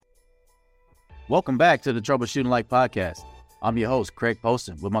Welcome back to the Troubleshooting Life podcast. I'm your host, Craig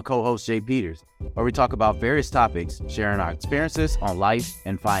Poston, with my co-host, Jay Peters, where we talk about various topics, sharing our experiences on life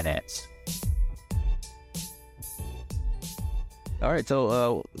and finance. All right,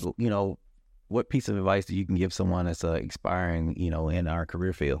 so, what piece of advice do you can give someone that's expiring, in our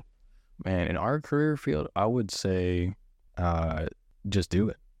career field? Man, in our career field, I would say just do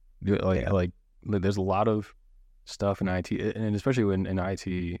it. Do it. Like there's a lot of stuff in IT, and especially in IT,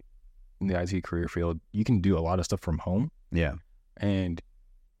 in the IT career field, you can do a lot of stuff from home. Yeah. And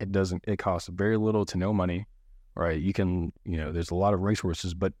it costs very little to no money, right? You can, there's a lot of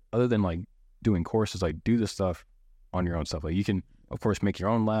resources, but other than like doing courses, like do this stuff on your own stuff. Like you can, of course, make your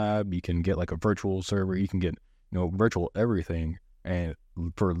own lab. You can get like a virtual server. You can get, virtual everything, and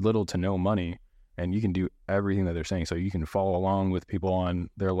for little to no money, and you can do everything that they're saying. So you can follow along with people on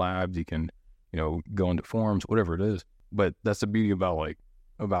their labs. You can, go into forums, whatever it is. But that's the beauty about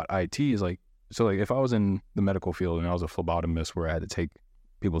IT is like, so like if I was in the medical field and I was a phlebotomist where I had to take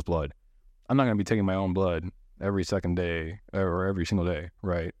people's blood, I'm not going to be taking my own blood every second day or every single day,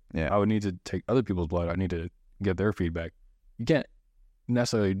 right? Yeah. I would need to take other people's blood. I need to get their feedback. You can't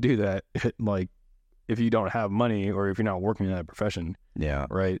necessarily do that like if you don't have money or if you're not working in that profession. Yeah.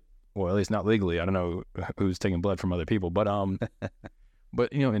 Right. Well, at least not legally. I don't know who's taking blood from other people, but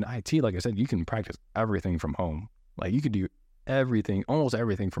but in IT, like I said, you can practice everything from home. Like you could do everything, almost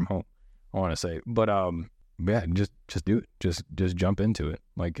everything from home, I want to say. But yeah, just do it. Just jump into it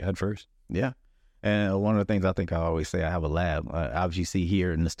like head first. Yeah. And one of the things I think I always say, I have a lab. Obviously, you see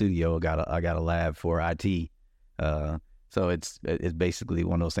here in the studio, I got a lab for IT. So it's basically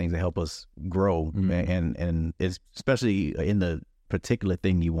one of those things that help us grow, and it's especially in the particular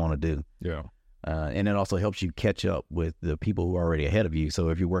thing you want to do. Yeah. And it also helps you catch up with the people who are already ahead of you. So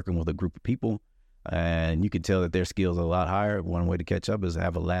if you're working with a group of people and you can tell that their skills are a lot higher, one way to catch up is to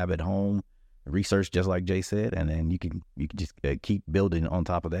have a lab at home, research just like Jay said, and then you can just keep building on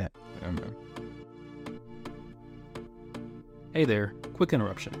top of that. Okay. Hey there, quick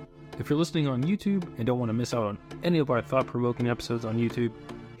interruption. If you're listening on YouTube and don't want to miss out on any of our thought-provoking episodes on YouTube,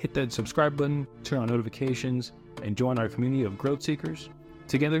 hit that subscribe button, turn on notifications, and join our community of growth seekers.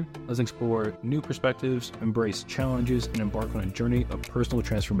 Together, let's explore new perspectives, embrace challenges, and embark on a journey of personal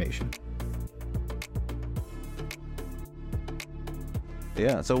transformation.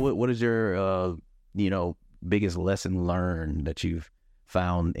 Yeah. So what is your, biggest lesson learned that you've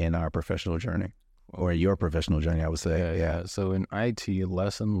found in our professional journey, or your professional journey, I would say? Yeah. So in IT,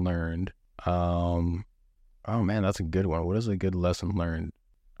 lesson learned, oh man, that's a good one. What is a good lesson learned?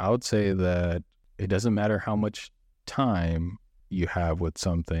 I would say that it doesn't matter how much time you have with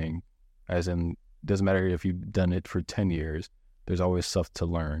something, as in, doesn't matter if you've done it for 10 years, there's always stuff to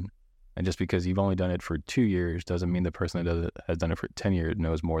learn. And just because you've only done it for 2 years doesn't mean the person that has done it for 10 years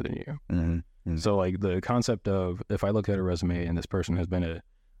knows more than you. Mm-hmm. Mm-hmm. So like the concept of, if I look at a resume and this person has been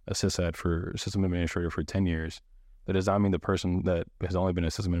a system administrator for 10 years, that does not mean the person that has only been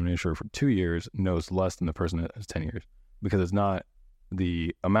a system administrator for 2 years knows less than the person that has 10 years, because it's not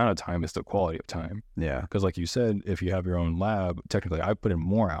the amount of time, it's the quality of time. Yeah. Because like you said, if you have your own lab, technically I put in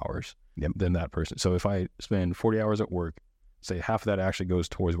more hours than that person. So if I spend 40 hours at work, say half of that actually goes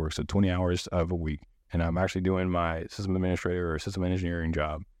towards work, so 20 hours of a week, and I'm actually doing my system administrator or system engineering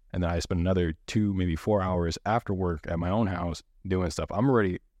job, and then I spend another 2, maybe 4 hours after work at my own house doing stuff, I'm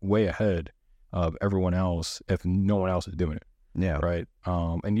already way ahead of everyone else if no one else is doing it. Yeah. Right.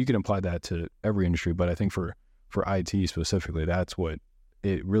 And you can apply that to every industry, but I think for IT specifically, that's what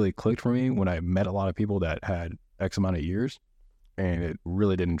it really clicked for me when I met a lot of people that had X amount of years, and it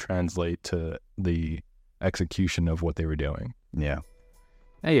really didn't translate to the execution of what they were doing. Yeah.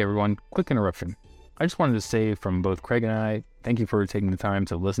 Hey everyone, quick interruption. I just wanted to say from both Craig and I, thank you for taking the time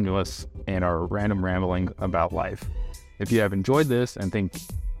to listen to us and our random rambling about life. If you have enjoyed this and think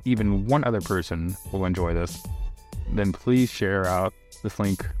even one other person will enjoy this, then please share out this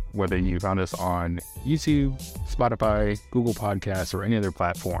link, whether you found us on YouTube, Spotify, Google Podcasts, or any other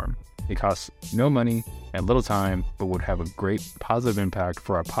platform. It costs no money and little time, but would have a great positive impact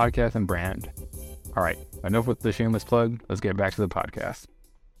for our podcast and brand. All right, enough with the shameless plug. Let's get back to the podcast.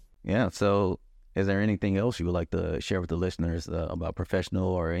 Yeah. So is there anything else you would like to share with the listeners about professional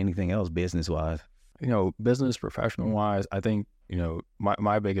or anything else business-wise? Business, professional-wise, I think,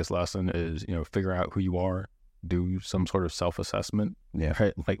 my biggest lesson is, figure out who you are, do some sort of self-assessment. Yeah.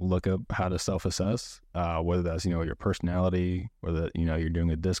 Right? Like look up how to self-assess, whether that's, your personality, whether, you're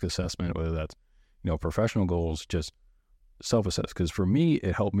doing a DISC assessment, whether that's, professional goals, just self-assess. Because for me,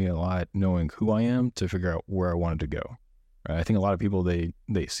 it helped me a lot knowing who I am to figure out where I wanted to go. Right? I think a lot of people, they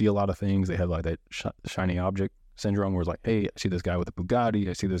see a lot of things, they have like that shiny object syndrome where it's like, hey, I see this guy with a Bugatti,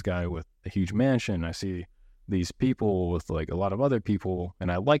 I see this guy with a huge mansion, I see these people with like a lot of other people,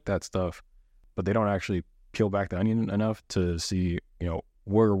 and I like that stuff, but they don't actually peel back the onion enough to see,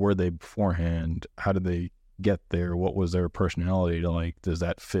 where were they beforehand? How did they get there? What was their personality like? Does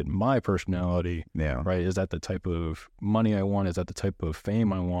that fit my personality? Yeah. Right? Is that the type of money I want? Is that the type of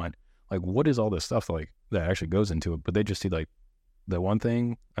fame I want? Like, what is all this stuff like that actually goes into it? But they just see like the one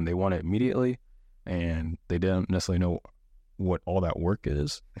thing and they want it immediately, and they don't necessarily know what all that work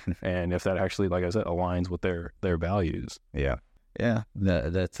is, and if that actually, like I said, aligns with their values. Yeah.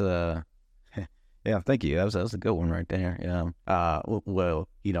 That's yeah. Thank you. That was a good one right there. Yeah. Well,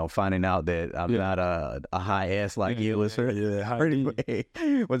 finding out that I'm not a high S like you was pretty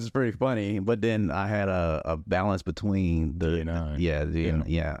which is pretty funny. But then I had a balance between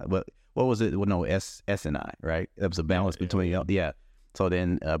the But what was it? Well, no, S and I, right? There was a balance between So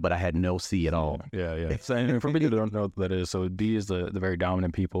then, but I had no C at all. Yeah. So, and for people who don't know what that is, so D is the very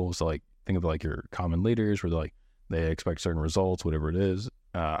dominant people. So like, think of like your common leaders, where they expect certain results, whatever it is.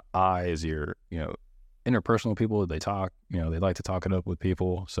 I is your, interpersonal people. They talk, they like to talk it up with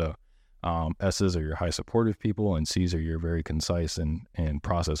people. So S's are your high supportive people, and C's are your very concise and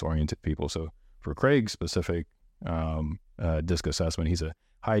process oriented people. So for Craig's specific DISC assessment, he's a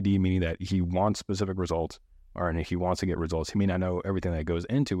high D, meaning that he wants specific results. And if he wants to get results, he may not know everything that goes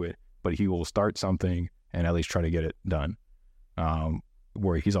into it, but he will start something and at least try to get it done.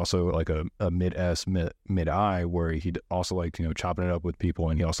 Where he's also like a mid S, mid I, where he'd also like, chopping it up with people,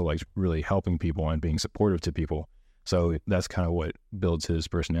 and he also likes really helping people and being supportive to people. So that's kind of what builds his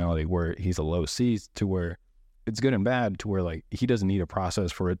personality, where he's a low C, to where it's good and bad, to where like he doesn't need a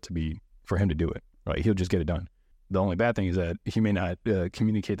process for him to do it, right? He'll just get it done. The only bad thing is that he may not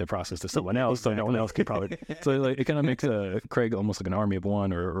communicate the process to someone else, so no one else could probably. So like it kind of makes Craig almost like an army of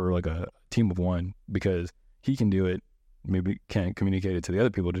one, or like a team of one, because he can do it, maybe can't communicate it to the other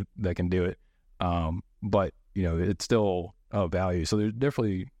people that can do it, but it's still of value. So there's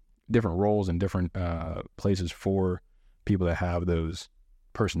definitely different roles and different places for people that have those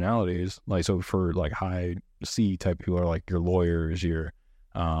personalities. Like, so for like high C type people are like your lawyers, your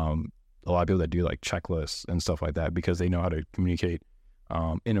a lot of people that do like checklists and stuff like that, because they know how to communicate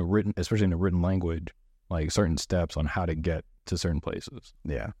especially in a written language, like certain steps on how to get to certain places.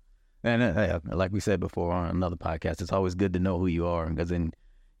 Yeah. And like we said before on another podcast, it's always good to know who you are, because then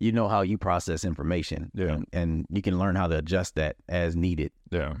you know how you process information, and you can learn how to adjust that as needed.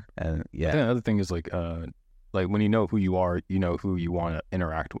 Yeah. And I think another thing is like when you know who you are, you know who you want to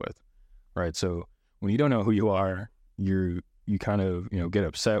interact with, right? So when you don't know who you are, you kind of, get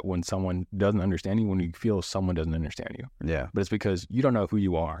upset when someone doesn't understand you, when you feel someone doesn't understand you. Yeah. But it's because you don't know who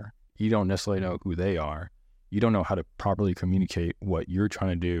you are. You don't necessarily know who they are. You don't know how to properly communicate what you're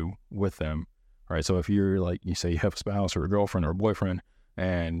trying to do with them, right? So if you're like, you say you have a spouse or a girlfriend or a boyfriend,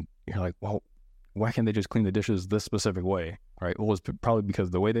 and you're like, well, why can't they just clean the dishes this specific way, right? Well, it's probably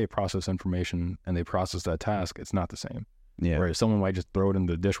because the way they process information and they process that task, it's not the same. Yeah. Whereas someone might just throw it in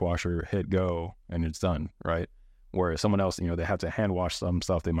the dishwasher, hit go, and it's done, right? Whereas someone else, they have to hand wash some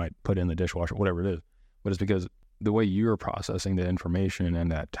stuff they might put in the dishwasher, whatever it is. But it's because the way you're processing the information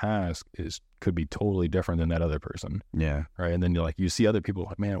and that task could be totally different than that other person. Yeah. Right. And then you see other people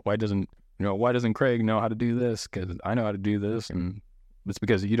like, man, why doesn't Craig know how to do this? Because I know how to do this. And it's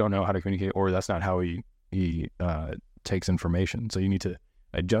because you don't know how to communicate, or that's not how he takes information. So you need to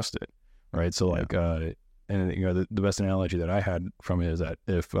adjust it. Right. So the best analogy that I had from it is that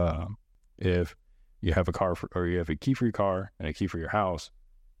if you have a car or you have a key for your car and a key for your house,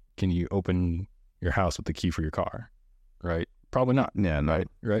 can you open your house with the key for your car? Right? Probably not. Yeah, no.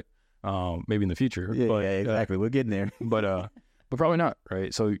 Right? Maybe in the future. Yeah, exactly. We're getting there. but probably not,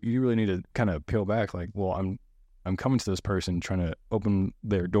 right? So you really need to kind of peel back, like, well, I'm coming to this person trying to open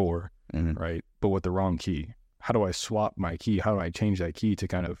their door, right? But with the wrong key. How do I swap my key? How do I change that key to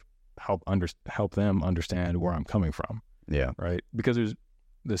kind of help them understand where I'm coming from? Yeah. Right? Because there's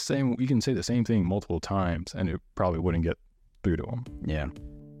you can say the same thing multiple times and it probably wouldn't get through to them. Yeah.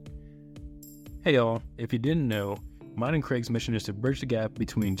 Hey y'all, if you didn't know, mine and Craig's mission is to bridge the gap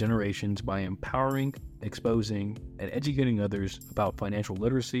between generations by empowering, exposing, and educating others about financial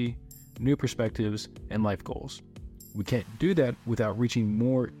literacy, new perspectives, and life goals. We can't do that without reaching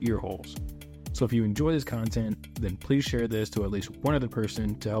more ear holes. So if you enjoy this content, then please share this to at least one other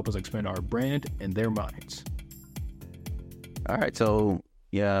person to help us expand our brand and their minds. All right, so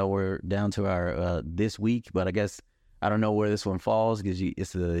yeah, we're down to our this week, but I guess I don't know where this one falls because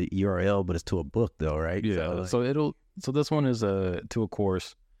it's a URL, but it's to a book though, right? Yeah. So this one is to a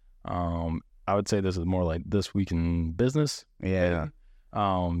course. I would say this is more like This Week in Business. Yeah.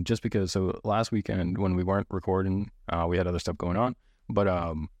 Just because, so last weekend when we weren't recording, we had other stuff going on, but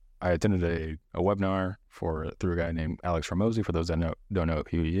I attended a webinar through a guy named Alex Ramosi. For those that don't know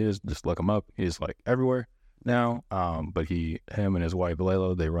who he is, just look him up. He's like everywhere now. But him and his wife,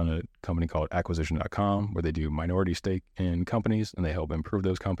 Lalo, they run a company called acquisition.com where they do minority stake in companies and they help improve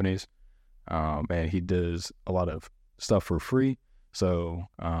those companies. And he does a lot of stuff for free. So,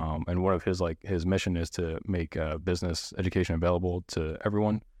 and one of his mission is to make business education available to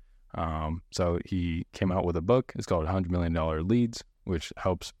everyone. So he came out with a book. It's called $100 Million Leads, which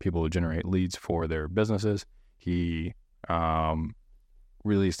helps people generate leads for their businesses. He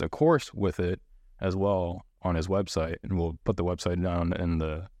released a course with it as well on his website, and we'll put the website down in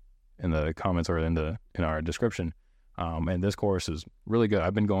the comments or in our description. And this course is really good.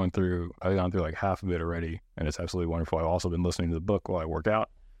 I've gone through like half of it already, and it's absolutely wonderful. I've also been listening to the book while I work out.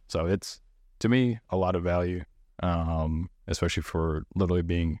 So it's, to me, a lot of value, especially for literally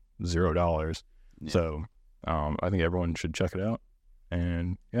being $0. Yeah. So I think everyone should check it out.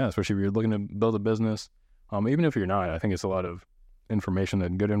 And yeah, especially if you're looking to build a business, even if you're not, I think it's a lot of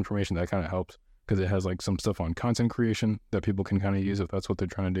good information that kind of helps, because it has like some stuff on content creation that people can kind of use if that's what they're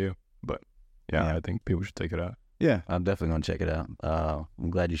trying to do. But yeah, I think people should take it out. Yeah, I'm definitely going to check it out. I'm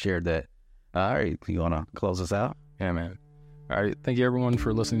glad you shared that. All right, you want to close us out? Yeah, man. All right, thank you everyone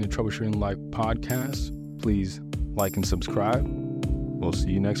for listening to Troubleshooting Life Podcast. Please like and subscribe. We'll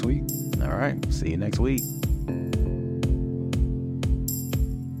see you next week. All right, see you next week.